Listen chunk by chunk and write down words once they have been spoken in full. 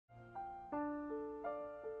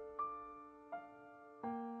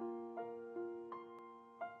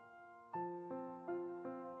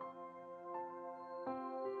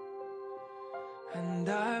And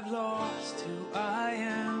I've lost who I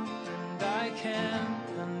am, and I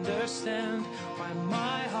can't understand why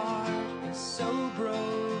my heart is so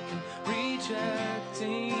broken,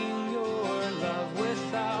 rejecting your love.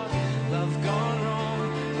 Without love gone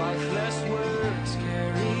wrong, lifeless words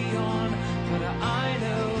carry on. But I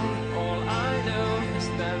know, all I know is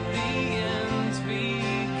that the end's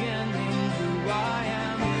beginning. Who I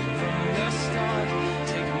am from the start,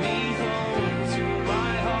 take me home to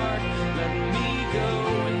my heart. Let me go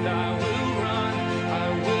and I will run. I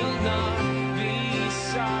will not be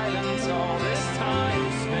silent. All this time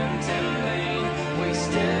spent in vain,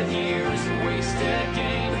 wasted years, wasted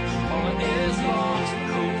gain. All is lost,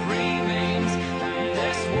 hope remains, and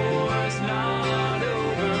this war's not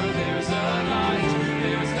over. There's a light,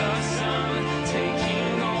 there's a sun,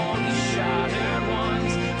 taking all the shattered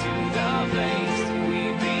ones to the place that we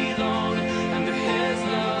belong. Under His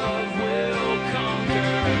love will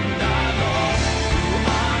conquer. And I lost who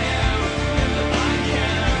I am, and I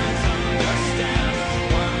can't understand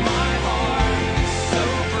why my heart is so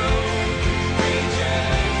broken,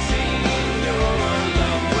 rejecting your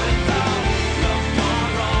love. Without love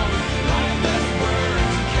gone wrong, lifeless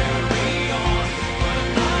words carry on. But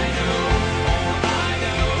I know, all I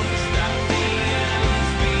know is that the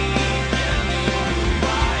end's beginning. Who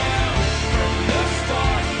I am from the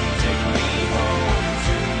start, take me home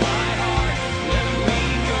to my heart. Let me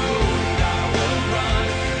go and I will run.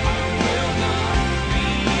 I will not be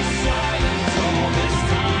silent. All this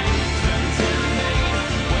time spent in vain,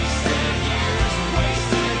 wasted years,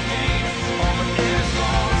 wasted gain. All is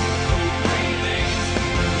lost, hope remains,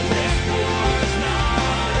 and this war's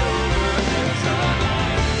not over. There's a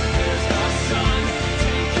light, there's a sun,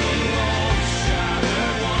 taking all the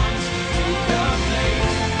shattered ones to the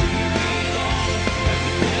place we belong. And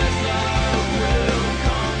His love will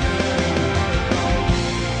conquer.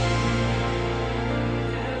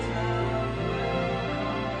 His love will conquer.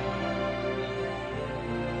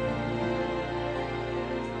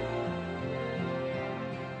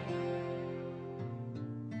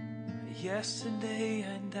 Yesterday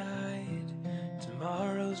I died,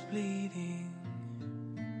 tomorrow's bleeding.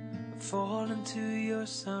 Fall into your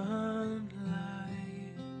sunlight.